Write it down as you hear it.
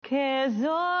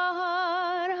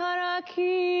هزار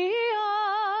حرکیه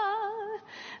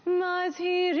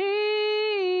مزهیرین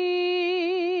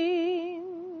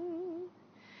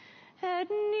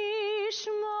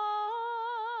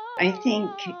I think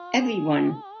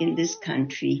everyone in this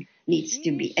country needs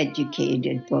to be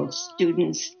educated, both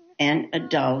students and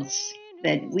adults,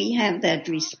 that we have that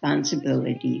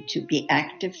responsibility to be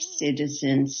active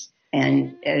citizens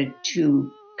and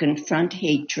to confront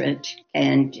hatred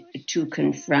and to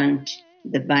confront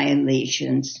the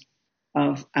violations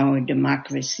of our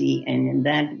democracy. And in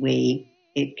that way,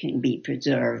 it can be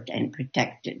preserved and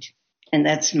protected. And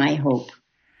that's my hope.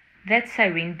 That's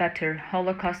Irene Butter,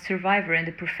 Holocaust survivor and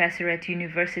a professor at the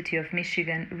University of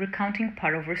Michigan, recounting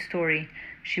part of her story.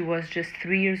 She was just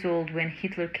 3 years old when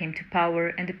Hitler came to power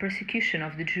and the persecution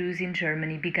of the Jews in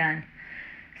Germany began.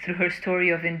 Through her story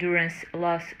of endurance,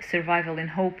 loss, survival,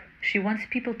 and hope, she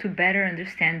wants people to better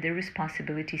understand their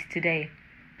responsibilities today,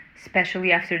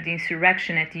 especially after the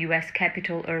insurrection at the U.S.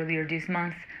 Capitol earlier this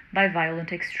month by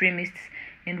violent extremists,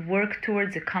 and work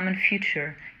towards a common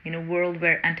future in a world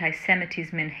where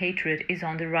anti-Semitism and hatred is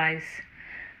on the rise.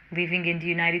 Living in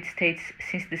the United States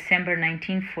since December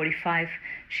 1945,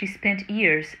 she spent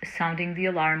years sounding the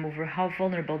alarm over how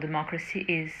vulnerable democracy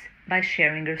is by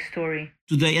sharing her story.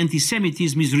 Today,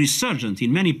 anti-Semitism is resurgent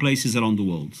in many places around the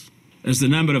world. As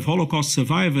the number of Holocaust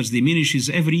survivors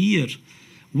diminishes every year,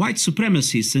 white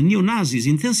supremacists and neo-Nazis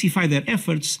intensify their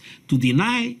efforts to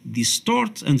deny,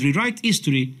 distort, and rewrite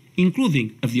history, including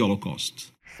of the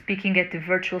Holocaust. Speaking at the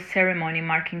virtual ceremony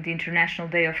marking the International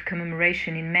Day of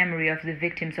Commemoration in memory of the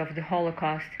victims of the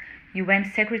Holocaust, UN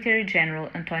Secretary-General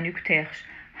António Guterres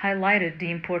highlighted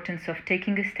the importance of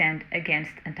taking a stand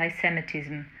against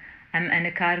anti-Semitism. I'm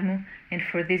Ana Carmo, and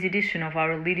for this edition of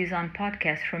our Ladies On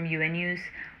podcast from UN News,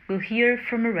 we'll hear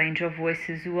from a range of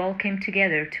voices who all came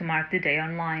together to mark the day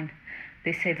online.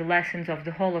 They say the lessons of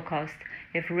the Holocaust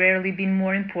have rarely been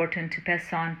more important to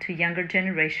pass on to younger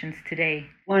generations today.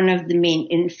 One of the main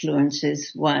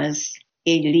influences was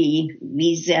Elie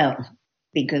Wiesel,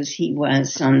 because he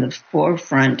was on the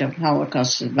forefront of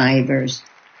Holocaust survivors,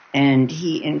 and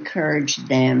he encouraged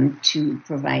them to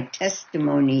provide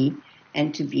testimony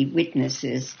and to be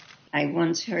witnesses. I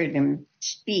once heard him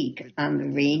speak on the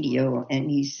radio, and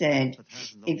he said,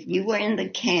 if you were in the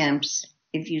camps,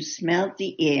 if you smelled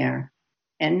the air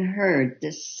and heard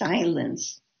the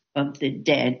silence of the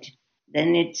dead,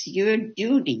 then it's your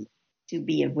duty to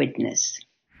be a witness.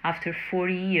 After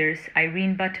 40 years,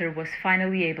 Irene Butter was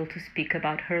finally able to speak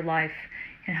about her life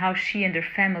and how she and her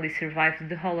family survived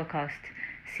the Holocaust.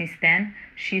 Since then,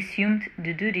 she assumed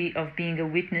the duty of being a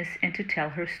witness and to tell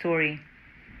her story.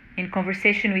 In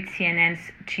conversation with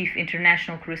CNN's chief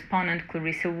international correspondent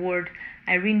Clarissa Ward,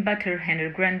 Irene Butter and her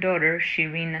granddaughter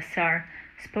Shireen Nassar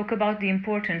spoke about the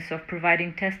importance of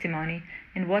providing testimony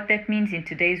and what that means in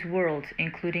today's world,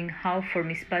 including how, for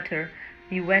Miss Butter,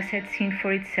 the U.S. had seen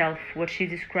for itself what she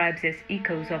describes as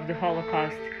echoes of the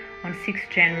Holocaust on 6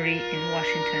 January in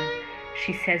Washington.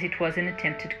 She says it was an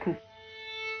attempted coup.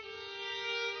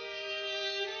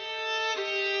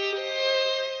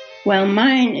 Well,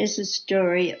 mine is a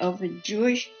story of a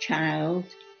Jewish child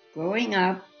growing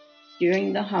up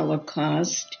during the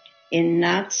Holocaust in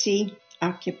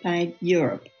Nazi-occupied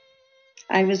Europe.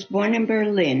 I was born in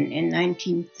Berlin in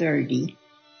 1930.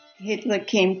 Hitler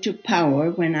came to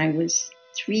power when I was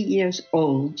 3 years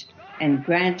old, and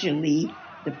gradually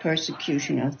the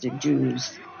persecution of the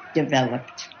Jews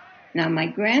developed. Now, my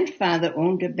grandfather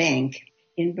owned a bank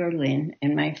in Berlin,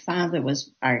 and my father was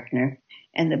a partner,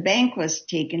 and the bank was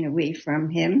taken away from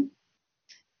him.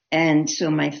 And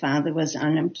so my father was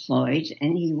unemployed,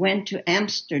 and he went to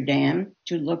Amsterdam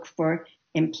to look for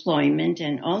employment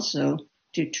and also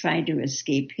to try to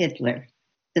escape Hitler.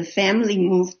 The family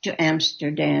moved to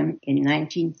Amsterdam in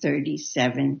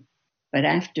 1937, but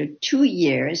after 2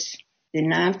 years, the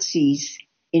Nazis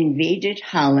invaded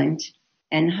Holland,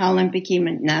 and Holland became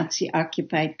a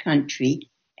Nazi-occupied country,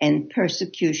 and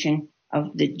persecution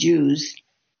of the Jews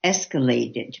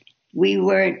escalated. We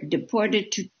were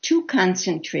deported to 2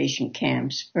 concentration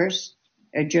camps. First,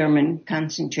 a German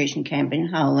concentration camp in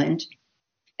Holland,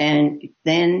 and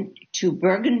then to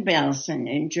Bergen-Belsen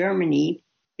in Germany,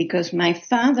 because my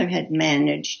father had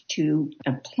managed to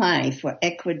apply for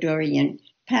Ecuadorian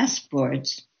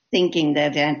passports, thinking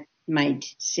that that might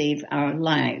save our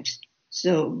lives.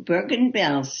 So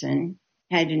Bergen-Belsen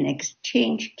had an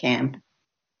exchange camp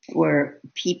where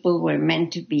people were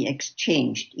meant to be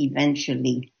exchanged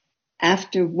eventually.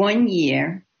 After 1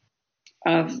 year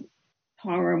of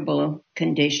horrible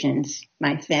conditions,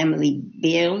 my family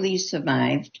barely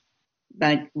survived,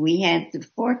 but we had the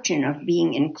fortune of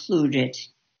being included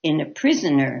in a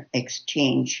prisoner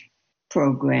exchange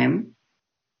program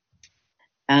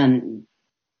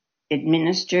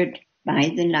administered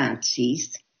by the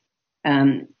Nazis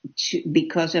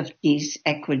because of these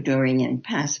Ecuadorian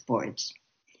passports.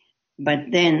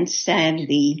 But then,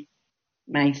 sadly,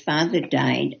 my father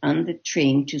died on the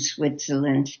train to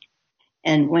Switzerland.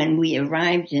 And when we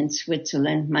arrived in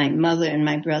Switzerland, my mother and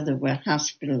my brother were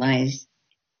hospitalized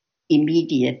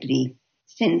immediately.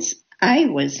 Since I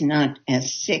was not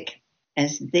as sick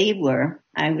as they were,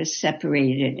 I was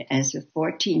separated as a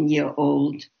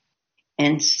 14-year-old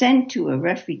and sent to a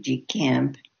refugee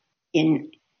camp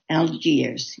in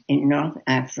Algiers in North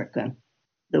Africa.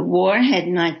 The war had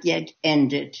not yet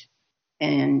ended,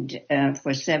 and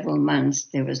for several months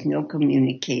there was no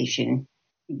communication.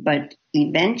 But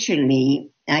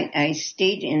eventually I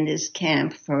stayed in this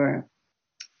camp for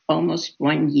almost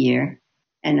 1 year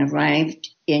and arrived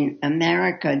in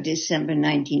America December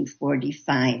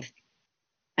 1945.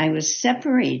 I was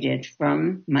separated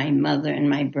from my mother and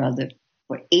my brother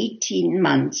for 18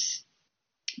 months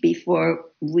before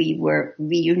we were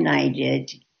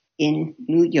reunited in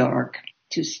New York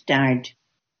to start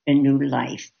a new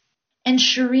life. And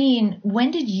Shireen,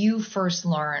 when did you first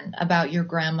learn about your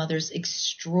grandmother's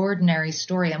extraordinary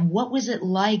story, and what was it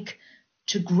like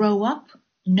to grow up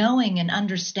knowing and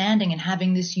understanding and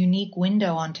having this unique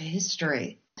window onto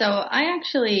history? So I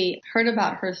actually heard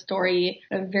about her story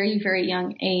at a very, very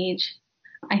young age.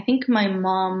 I think my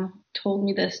mom told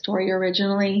me this story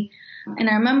originally, and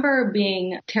I remember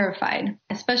being terrified,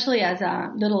 especially as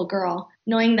a little girl,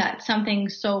 knowing that something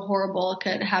so horrible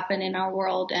could happen in our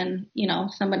world and,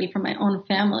 somebody from my own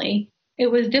family.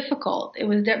 It was difficult. It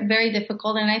was very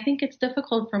difficult, and I think it's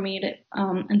difficult for me to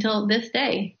until this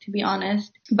day, to be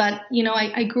honest. But,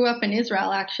 I grew up in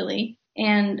Israel, actually,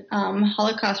 and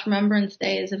Holocaust Remembrance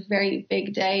Day is a very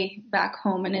big day back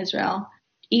home in Israel.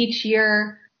 Each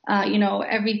year,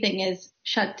 everything is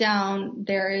shut down.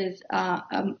 There is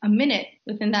a minute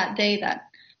within that day that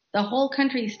the whole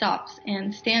country stops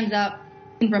and stands up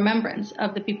in remembrance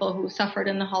of the people who suffered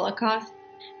in the Holocaust.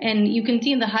 And you can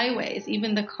see in the highways,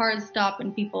 even the cars stop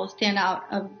and people stand out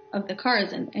of the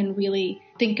cars and really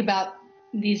think about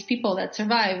these people that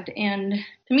survived. And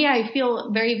to me, I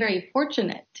feel very, very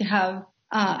fortunate to have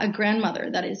a grandmother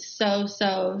that is so,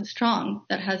 so strong,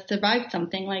 that has survived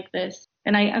something like this.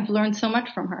 And I've learned so much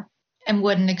from her. And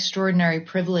what an extraordinary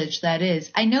privilege that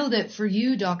is. I know that for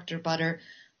you, Dr. Butter,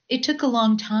 it took a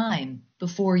long time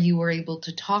before you were able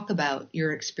to talk about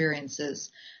your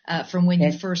experiences from when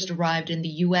you first arrived in the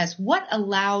U.S. What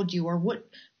allowed you, or what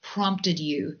prompted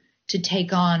you to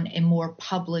take on a more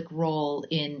public role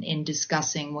in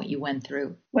discussing what you went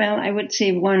through? Well, I would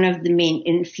say one of the main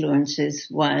influences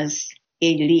was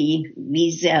Elie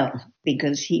Wiesel,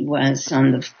 because he was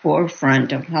on the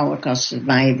forefront of Holocaust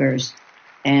survivors,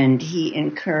 and he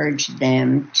encouraged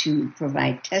them to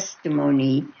provide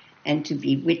testimony and to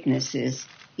be witnesses.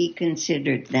 He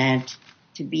considered that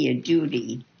to be a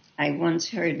duty. I once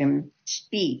heard him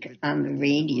speak on the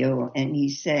radio, and he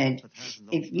said,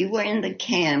 if you were in the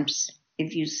camps,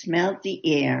 if you smelled the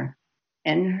air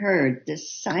and heard the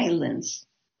silence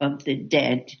of the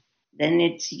dead, then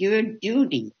it's your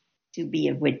duty to be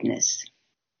a witness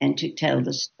and to tell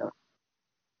the story.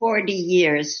 40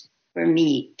 years for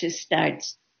me to start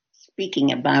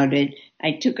speaking about it.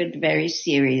 I took it very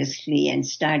seriously and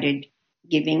started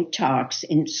giving talks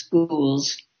in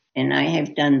schools, and I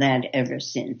have done that ever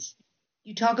since.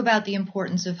 You talk about the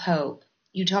importance of hope.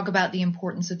 You talk about the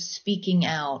importance of speaking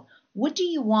out. What do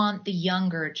you want the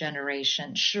younger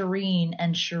generation, Shireen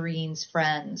and Shireen's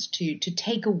friends, to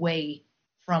take away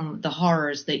from the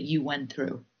horrors that you went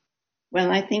through? Well,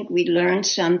 I think we learned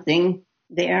something.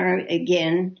 There are,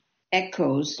 again,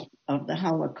 echoes of the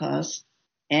Holocaust.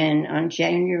 And on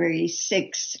January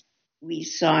 6th, we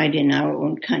saw it in our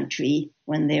own country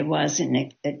when there was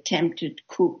an attempted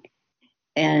coup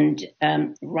and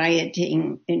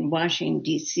rioting in Washington,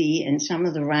 D.C., and some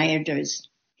of the rioters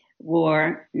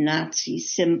wore Nazi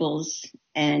symbols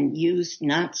and used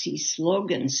Nazi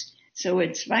slogans. So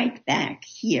it's right back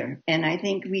here. And I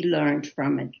think we learned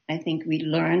from it. I think we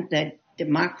learned that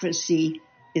democracy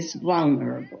is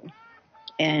vulnerable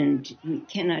and we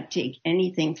cannot take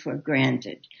anything for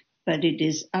granted. But it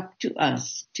is up to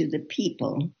us, to the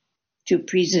people, to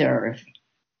preserve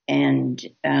and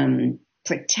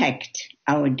protect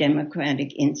our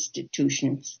democratic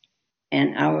institutions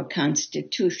and our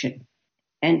Constitution.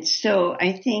 And so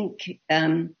I think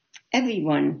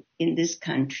everyone in this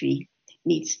country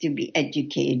needs to be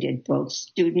educated, both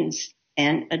students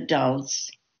and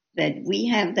adults, that we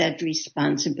have that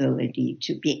responsibility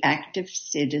to be active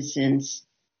citizens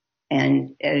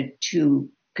and to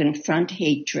confront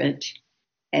hatred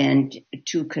and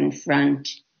to confront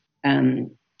the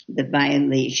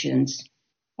violations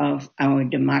of our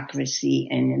democracy,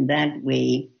 and in that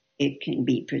way it can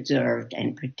be preserved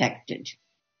and protected.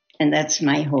 And that's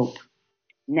my hope.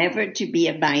 Never to be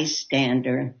a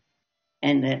bystander,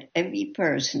 and that every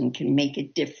person can make a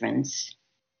difference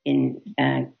in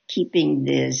keeping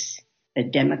this a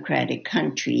democratic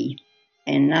country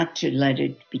and not to let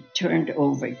it be turned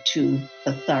over to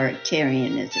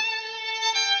authoritarianism.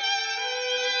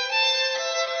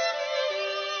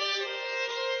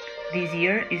 This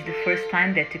year is the first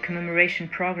time that the commemoration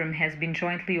program has been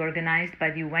jointly organized by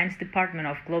the UN's Department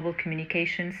of Global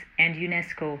Communications and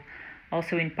UNESCO,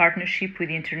 also in partnership with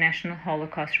the International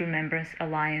Holocaust Remembrance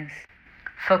Alliance.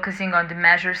 Focusing on the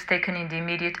measures taken in the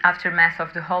immediate aftermath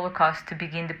of the Holocaust to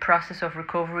begin the process of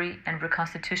recovery and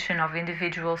reconstitution of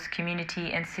individuals,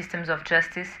 community, and systems of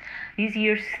justice, this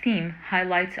year's theme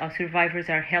highlights how survivors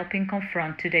are helping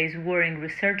confront today's worrying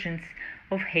resurgence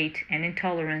of hate and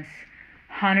intolerance.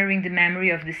 Honoring the memory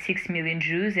of the 6 million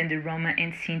Jews and the Roma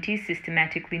and Sinti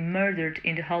systematically murdered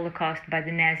in the Holocaust by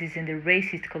the Nazis and their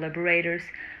racist collaborators,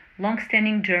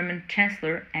 long-standing German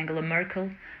Chancellor Angela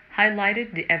Merkel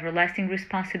highlighted the everlasting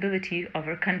responsibility of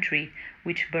her country,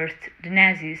 which birthed the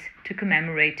Nazis, to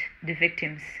commemorate the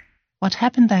victims. What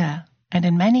happened there, and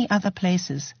in many other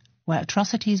places where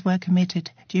atrocities were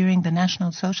committed during the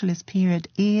National Socialist period,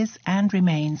 is and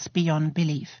remains beyond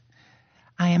belief.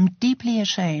 I am deeply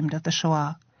ashamed of the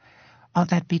Shoah, of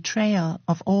that betrayal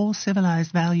of all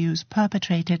civilized values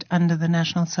perpetrated under the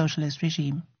National Socialist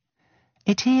regime.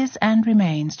 It is and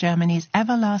remains Germany's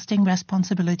everlasting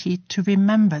responsibility to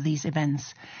remember these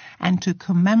events and to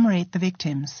commemorate the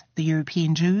victims, the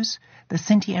European Jews, the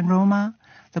Sinti and Roma,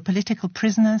 the political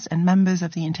prisoners and members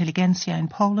of the intelligentsia in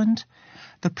Poland,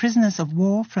 the prisoners of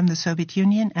war from the Soviet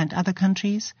Union and other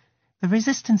countries, the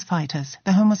resistance fighters,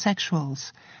 the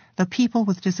homosexuals, the people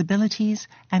with disabilities,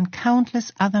 and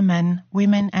countless other men,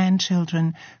 women, and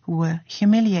children who were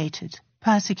humiliated,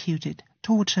 persecuted,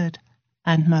 tortured,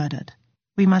 and murdered.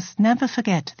 We must never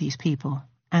forget these people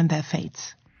and their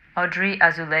fates. Audrey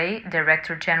Azoulay,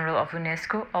 Director General of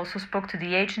UNESCO, also spoke to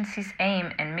the agency's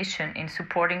aim and mission in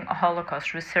supporting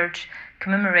Holocaust research,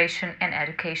 commemoration, and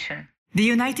education. The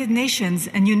United Nations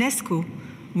and UNESCO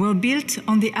were built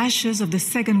on the ashes of the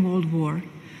Second World War,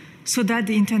 so that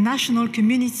the international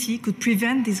community could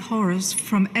prevent these horrors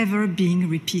from ever being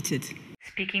repeated.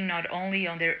 Speaking not only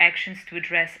on their actions to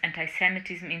address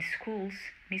anti-Semitism in schools,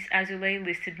 Ms. Azoulay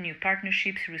listed new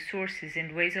partnerships, resources,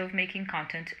 and ways of making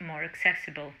content more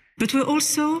accessible. But we're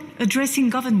also addressing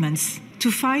governments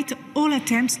to fight all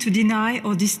attempts to deny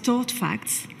or distort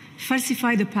facts,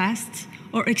 falsify the past,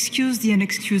 or excuse the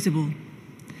inexcusable.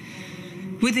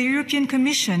 With the European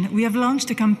Commission, we have launched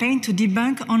a campaign to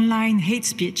debunk online hate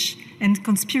speech and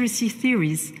conspiracy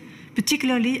theories,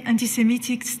 particularly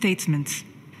anti-Semitic statements.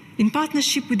 In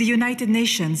partnership with the United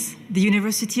Nations, the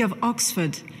University of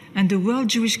Oxford, and the World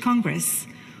Jewish Congress,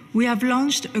 we have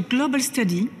launched a global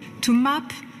study to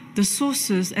map the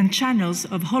sources and channels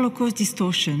of Holocaust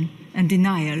distortion and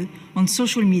denial on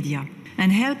social media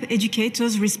and help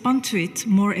educators respond to it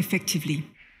more effectively.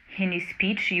 In his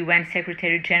speech, UN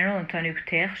Secretary General Antonio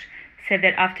Guterres said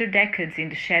that after decades in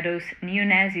the shadows,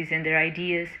 neo-Nazis and their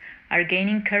ideas are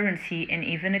gaining currency and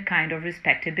even a kind of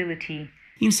respectability.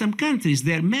 In some countries,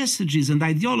 their messages and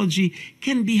ideology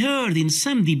can be heard in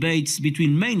some debates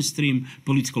between mainstream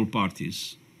political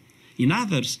parties. In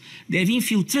others, they have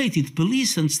infiltrated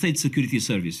police and state security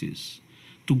services.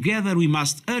 Together, we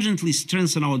must urgently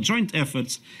strengthen our joint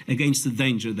efforts against the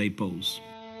danger they pose.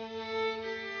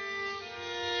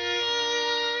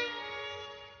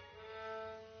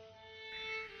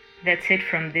 That's it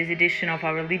from this edition of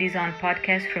our Ladies On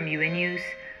podcast from UN News.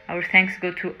 Our thanks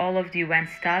go to all of the UN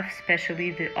staff,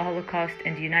 especially the Holocaust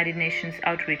and the United Nations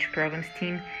Outreach Programs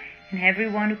team, and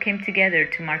everyone who came together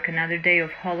to mark another day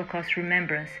of Holocaust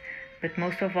remembrance, but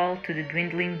most of all to the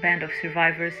dwindling band of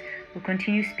survivors who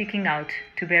continue speaking out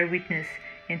to bear witness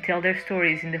and tell their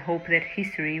stories in the hope that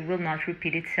history will not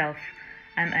repeat itself.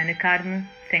 I'm Ana Carmo.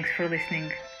 Thanks for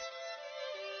listening.